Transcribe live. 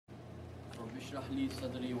اشرح لي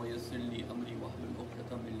صدري ويسر لي أمري واحلل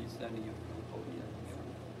عقدة من لساني يفقهوا قولي.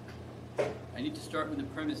 I need to start with the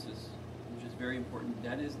premises, which is very important.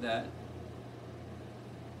 That is that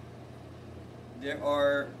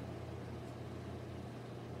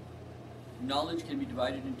knowledge can be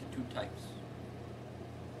divided into two types.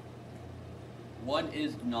 One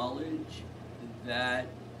is knowledge that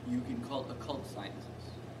you can call occult sciences.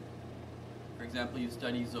 For example, you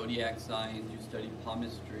study zodiac signs, you study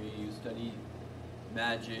palmistry, you study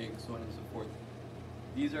magic, so on and so forth.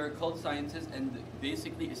 These are occult sciences, and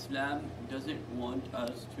basically Islam doesn't want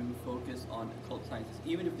us to focus on occult sciences,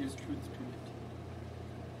 even if there's truth to it.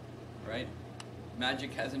 Right?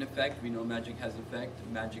 Magic has an effect, we know magic has an effect,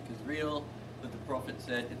 magic is real, but the Prophet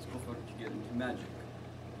said it's kufr to get into magic.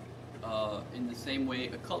 In the same way,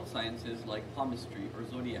 occult sciences like palmistry or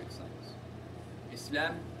zodiac signs.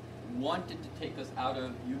 Islam wanted to take us out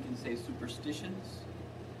of, you can say, superstitions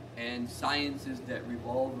and sciences that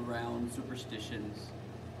revolve around superstitions,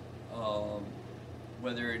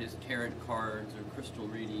 whether it is tarot cards or crystal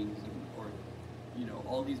readings or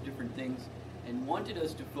all these different things, and wanted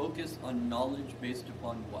us to focus on knowledge based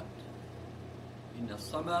upon what? Inna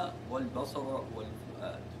sama wal basara wal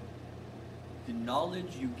fu'ad. The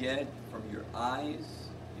knowledge you get from your eyes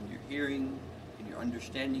and your hearing and your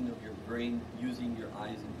understanding of your brain using your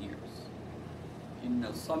eyes and ears.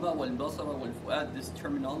 Inna sama wal basara wal fu'ad. This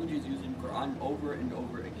terminology is used in Quran over and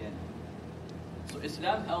over again. So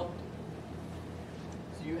Islam helped.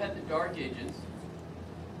 So you had the Dark Ages,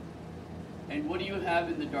 and what do you have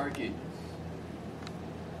in the Dark Ages?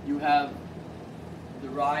 You have the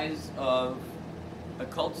rise of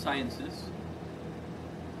occult sciences,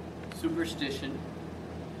 superstition.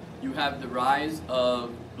 You have the rise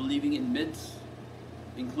of believing in myths,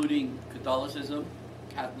 including Catholicism,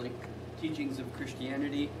 Catholic teachings of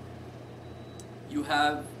Christianity. You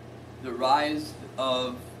have the rise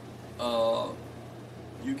of,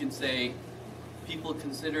 you can say, people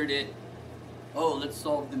considered it, oh, let's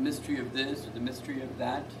solve the mystery of this or the mystery of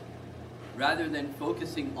that, rather than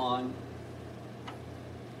focusing on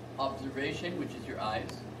observation, which is your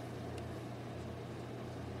eyes,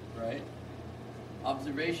 right?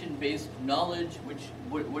 Observation-based knowledge, which,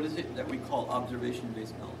 what is it that we call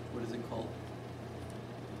observation-based knowledge? What is it called?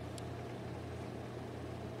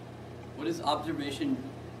 What is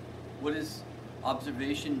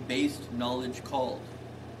observation-based knowledge called?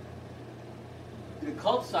 The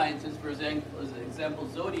occult sciences, for example,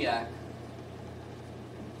 zodiac,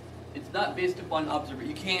 it's not based upon observation.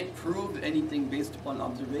 You can't prove anything based upon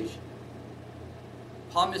observation.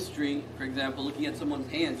 Palmistry, for example, looking at someone's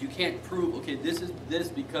hands, you can't prove, okay, this is this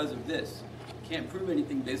because of this. You can't prove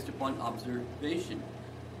anything based upon observation.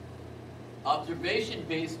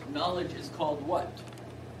 Observation-based knowledge is called what?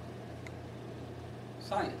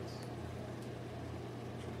 Science.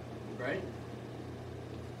 Right?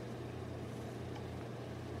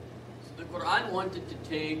 So the Quran wanted to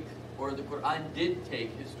take, or the Quran did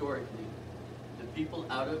take historically, the people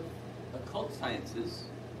out of occult sciences,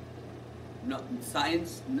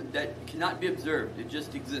 science that cannot be observed, it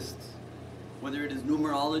just exists. Whether it is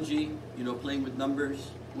numerology, playing with numbers,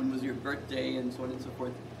 when was your birthday, and so on and so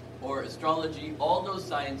forth, or astrology, all those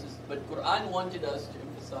sciences, but Quran wanted us to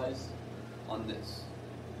emphasize on this.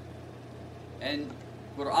 And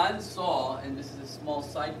Quran saw, and this is a small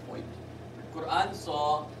side point, but Quran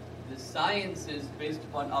saw the sciences based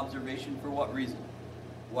upon observation for what reason?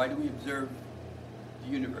 Why do we observe the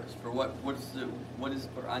universe? For what does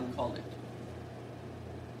Quran call it?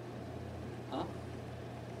 Huh?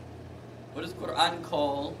 What does Quran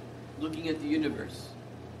call looking at the universe?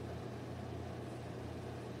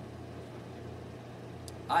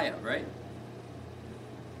 Ayah, right?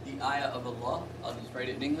 The ayah of Allah. I'll just write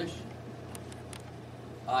it in English.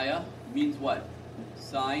 Ayah means what?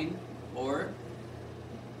 Sign or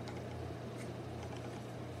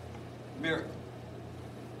miracle.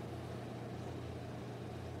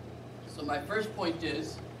 So my first point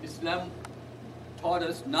is, Islam taught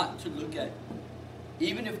us not to look at,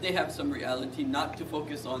 even if they have some reality, not to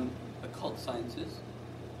focus on occult sciences,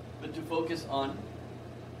 but to focus on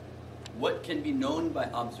what can be known by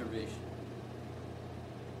observation.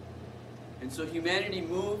 And so humanity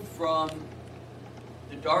moved from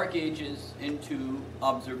the Dark Ages into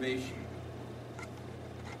observation.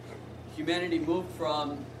 Humanity moved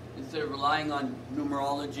from, instead of relying on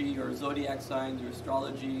numerology or zodiac signs or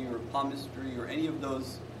astrology or palmistry or any of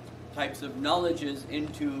those types of knowledges,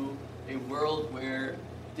 into a world where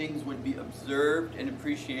things would be observed and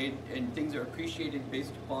appreciated, and things are appreciated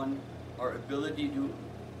based upon our ability to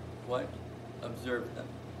what? Observe them.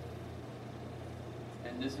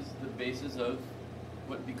 And this is the basis of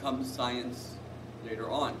what becomes science later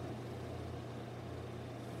on.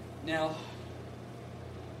 Now,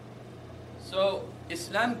 so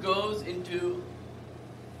Islam goes into,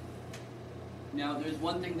 now there's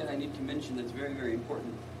one thing that I need to mention that's very, very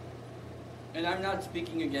important. And I'm not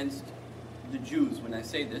speaking against the Jews when I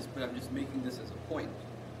say this, but I'm just making this as a point,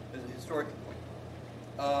 as a historical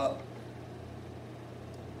point.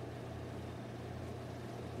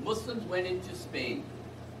 Muslims went into Spain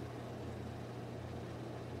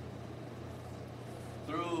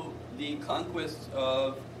through the conquest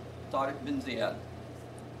of Tariq bin Ziyad,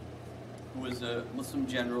 who was a Muslim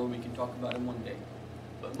general. We can talk about him one day.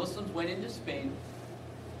 But Muslims went into Spain,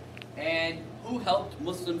 and who helped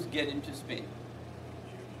Muslims get into Spain?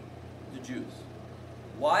 The Jews.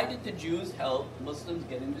 Why did the Jews help Muslims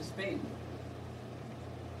get into Spain?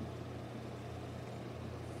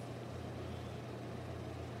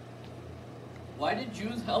 Why did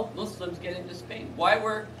Jews help Muslims get into Spain? Why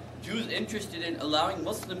were Jews interested in allowing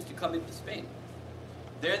Muslims to come into Spain?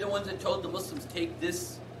 They're the ones that told the Muslims, take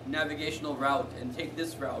this navigational route and take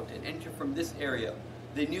this route and enter from this area.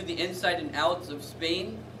 They knew the inside and outs of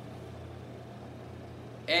Spain.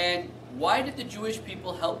 And why did the Jewish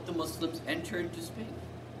people help the Muslims enter into Spain?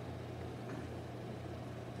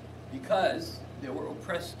 Because they were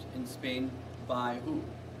oppressed in Spain by who?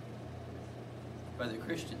 By the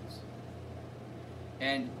Christians.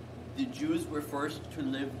 And the Jews were forced to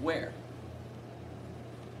live where?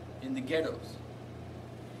 In the ghettos.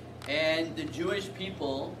 And the Jewish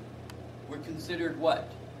people were considered what?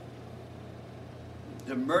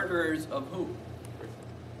 The murderers of who?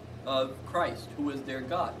 Of Christ, who was their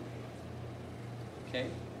God. Okay?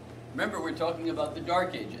 Remember, we're talking about the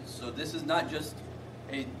Dark Ages, so this is not just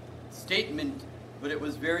a statement, but it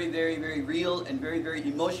was very, very, very real and very, very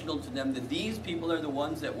emotional to them that these people are the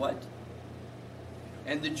ones that what?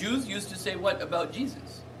 And the Jews used to say what about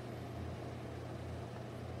Jesus?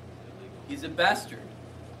 He's a bastard.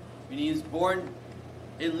 And he is born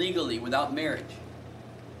illegally, without marriage.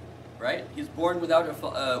 Right? He's born without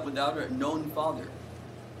a known father.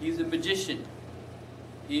 He's a magician.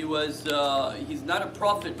 He's not a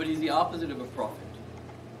prophet, but he's the opposite of a prophet.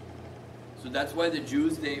 So that's why the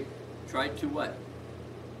Jews, they tried to what?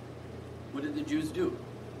 What did the Jews do?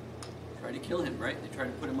 Try to kill him, right? They tried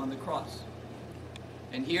to put him on the cross.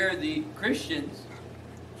 And here are the Christians,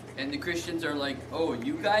 and the Christians are like, oh,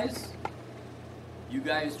 you guys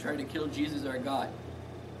try to kill Jesus, our God.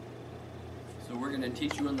 So we're going to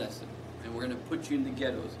teach you a lesson, and we're going to put you in the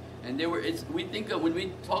ghettos. And we think of, when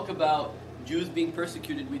we talk about Jews being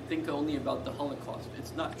persecuted, we think only about the Holocaust.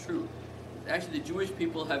 It's not true. Actually, the Jewish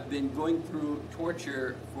people have been going through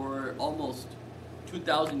torture for almost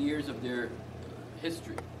 2,000 years of their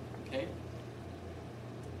history. Okay?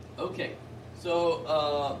 Okay.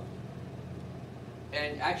 So,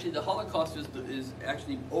 and actually the Holocaust is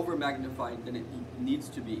actually over-magnified than it needs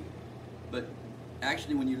to be. But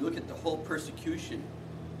actually when you look at the whole persecution,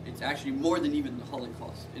 it's actually more than even the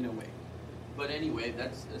Holocaust in a way. But anyway,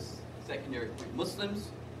 that's a secondary point. Muslims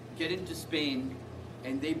get into Spain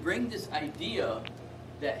and they bring this idea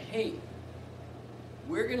that, hey,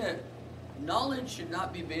 knowledge should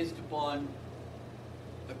not be based upon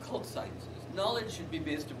occult sciences. Knowledge should be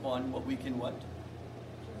based upon what we can what?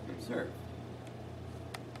 Observe.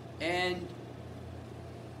 And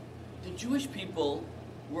the Jewish people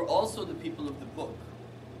were also the people of the book.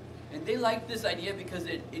 And they liked this idea because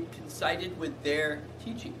it coincided with their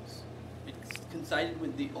teachings. It coincided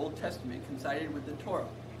with the Old Testament, it coincided with the Torah.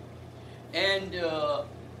 And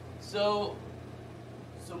so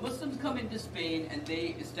Muslims come into Spain and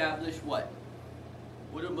they establish what?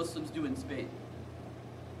 What do Muslims do in Spain?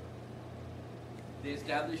 They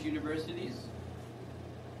establish universities.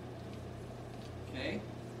 Okay?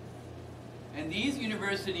 And these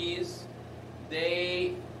universities,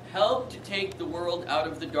 they help to take the world out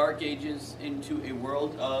of the Dark Ages into a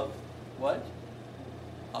world of what?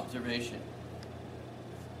 Observation.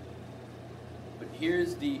 But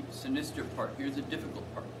here's the sinister part. Here's the difficult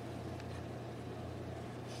part.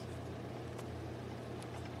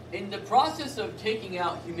 In the process of taking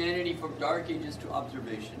out humanity from Dark Ages to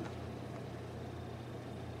observation,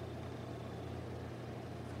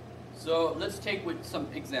 so let's take with some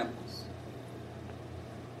examples.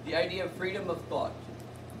 The idea of freedom of thought.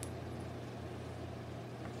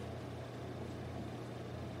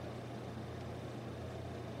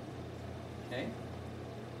 Okay?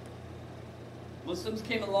 Muslims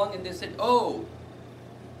came along and they said, oh,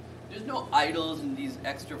 there's no idols and these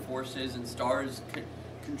extra forces and stars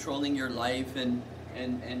controlling your life and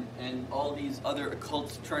all these other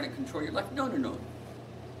occults trying to control your life. No, no, no.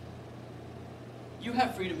 You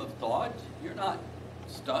have freedom of thought. You're not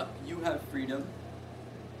stuck. You have freedom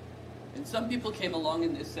And some people came along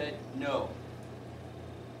and they said, no.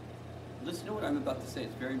 Listen to what I'm about to say,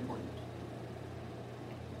 it's very important.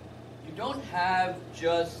 You don't have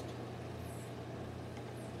just...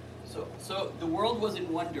 So the world was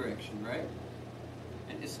in one direction, right?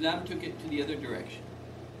 And Islam took it to the other direction.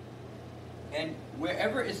 And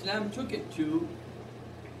wherever Islam took it to,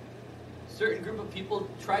 a certain group of people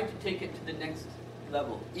tried to take it to the next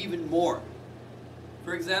level, even more.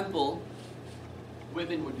 For example,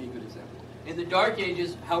 women would be a good example. In the Dark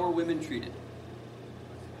Ages, how were women treated?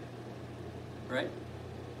 Right?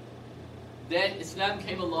 Then Islam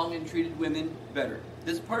came along and treated women better.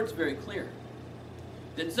 This part's very clear.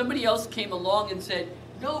 Then somebody else came along and said,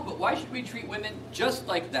 no, but why should we treat women just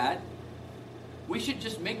like that? We should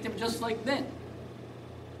just make them just like men.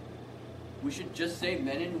 We should just say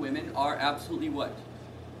men and women are absolutely what?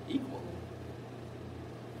 Equal.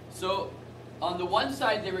 So, on the one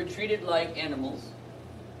side, they were treated like animals.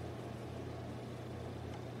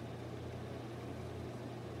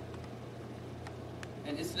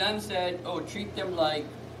 And Islam said, oh, treat them like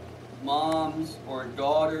moms or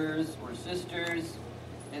daughters or sisters.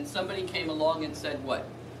 And somebody came along and said what?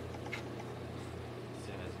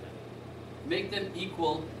 Make them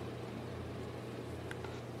equal.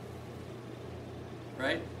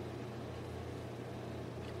 Right?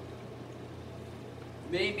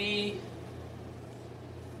 Maybe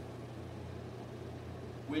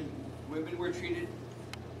when women were treated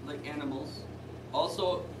like animals.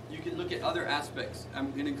 Also, you can look at other aspects.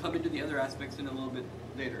 I'm going to come into the other aspects in a little bit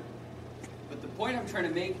later. But the point I'm trying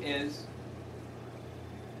to make is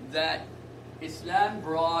that Islam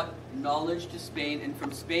brought knowledge to Spain, and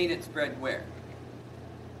from Spain it spread where?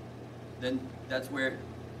 Then that's where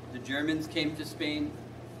the Germans came to Spain,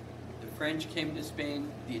 the French came to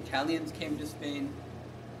Spain, the Italians came to Spain,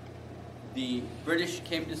 the British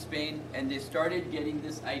came to Spain, and they started getting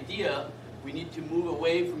this idea, we need to move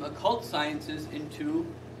away from occult sciences into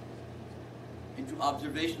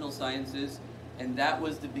observational sciences, and that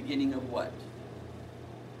was the beginning of what?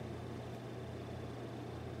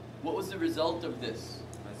 What was the result of this?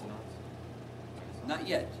 Renaissance. Not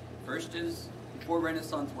yet. First is, before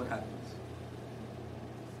Renaissance, what happens?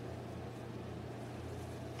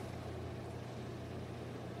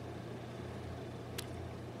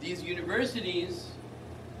 These universities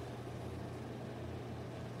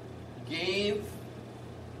gave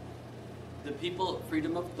the people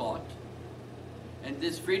freedom of thought, and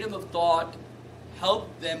this freedom of thought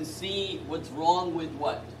helped them see what's wrong with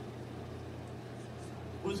what?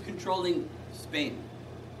 Who's controlling Spain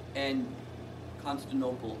and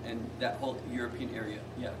Constantinople and that whole European area?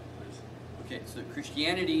 Yeah. Okay, so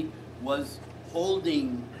Christianity was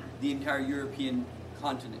holding the entire European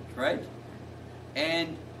continent, right?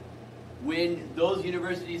 And when those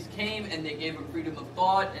universities came and they gave them freedom of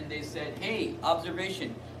thought and they said, hey,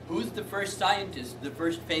 observation, who's the first scientist, the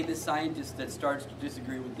first famous scientist that starts to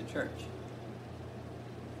disagree with the church?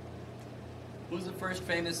 Who's the first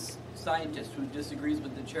famous scientist who disagrees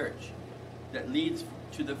with the church that leads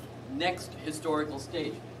to the next historical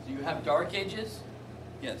stage? So you have Dark Ages?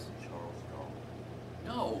 Yes. Charles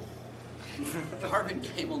No. Darwin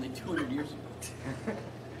came only 200 years ago.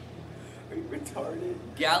 Are you retarded?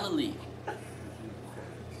 Galilee.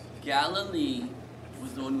 Galilee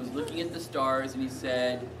was the one who was looking at the stars and he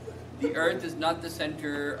said, the earth is not the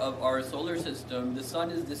center of our solar system, the sun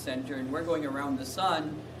is the center and we're going around the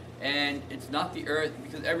sun. And it's not the earth,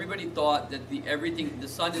 because everybody thought that the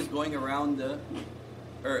sun is going around the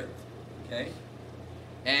earth, okay?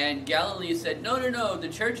 And Galilee said, no, the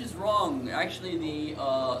church is wrong. Actually, the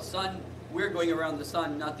sun, we're going around the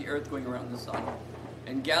sun, not the earth going around the sun.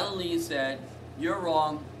 And Galilee said, you're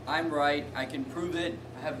wrong, I'm right, I can prove it,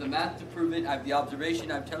 I have the math to prove it, I have the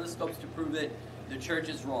observation, I have telescopes to prove it, the church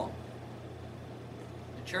is wrong.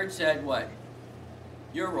 The church said what?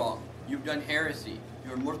 You're wrong, you've done heresy.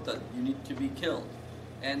 You're murtad, you need to be killed,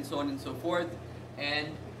 and so on and so forth. And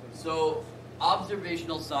so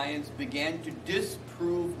observational science began to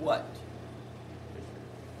disprove what?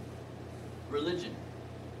 Religion.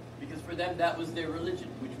 Because for them that was their religion,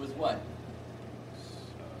 which was what?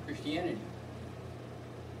 Christianity.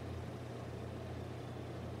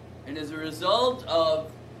 And as a result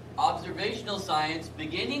of observational science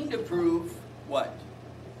beginning to prove what?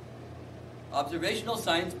 Observational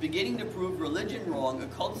science beginning to prove religion wrong,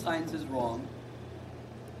 occult science is wrong.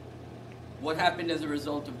 What happened as a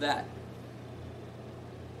result of that?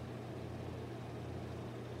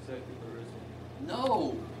 Secularism.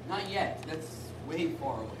 No, not yet. That's way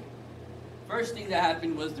far away. First thing that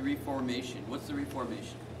happened was the Reformation. What's the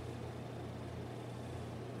Reformation?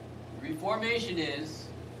 The Reformation is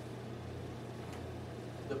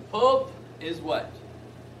The Pope is what?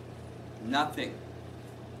 Nothing.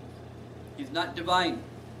 He's not divine.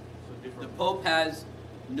 The Pope has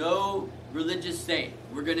no religious say.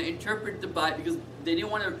 We're going to interpret the Bible because they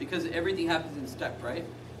didn't want to, because everything happens in step, right?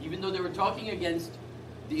 Even though they were talking against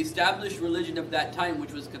the established religion of that time,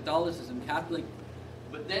 which was Catholicism, Catholic,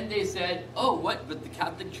 but then they said, oh, what? But the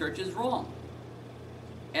Catholic Church is wrong.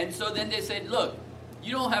 And so then they said, look,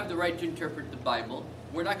 you don't have the right to interpret the Bible.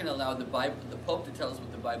 We're not going to allow the Pope to tell us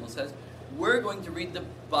what the Bible says. We're going to read the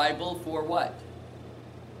Bible for what?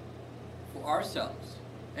 For ourselves.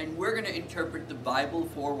 And we're going to interpret the Bible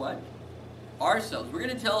for what? Ourselves. We're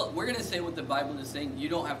going to say what the Bible is saying. You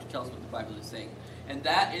don't have to tell us what the Bible is saying. And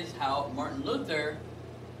that is how Martin Luther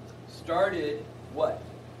started what?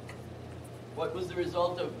 What was the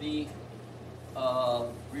result of the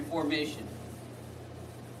Reformation?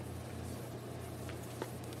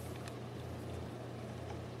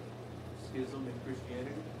 Schism in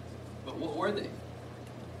Christianity? But what were they?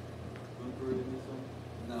 Lutheranism?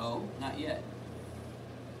 No, not yet.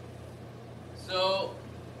 So,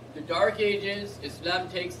 the Dark Ages, Islam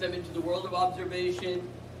takes them into the world of observation.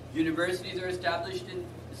 Universities are established in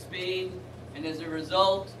Spain, and as a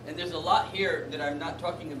result, and there's a lot here that I'm not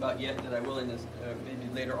talking about yet that I will in this maybe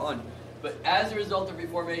later on. But as a result of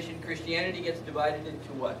Reformation, Christianity gets divided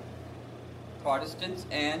into what? Protestants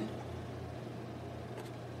and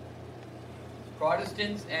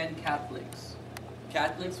Catholics.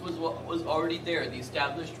 Catholics was what was already there, the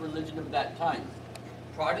established religion of that time.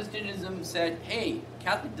 Protestantism said, hey,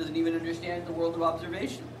 Catholic doesn't even understand the world of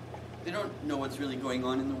observation. They don't know what's really going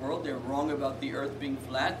on in the world. They're wrong about the earth being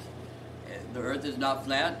flat. The earth is not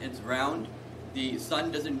flat, it's round. The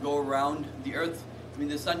sun doesn't go around the earth.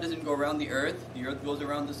 The sun doesn't go around the earth goes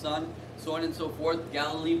around the sun, so on and so forth.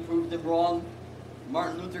 Galilee proved them wrong.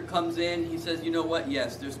 Martin Luther comes in, he says, you know what,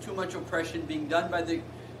 yes, there's too much oppression being done by the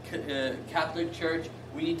Catholic Church.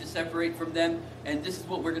 We need to separate from them, and this is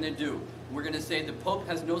what we're going to do. We're going to say the Pope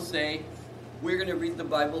has no say. We're going to read the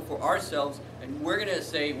Bible for ourselves, and we're going to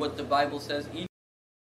say what the Bible says.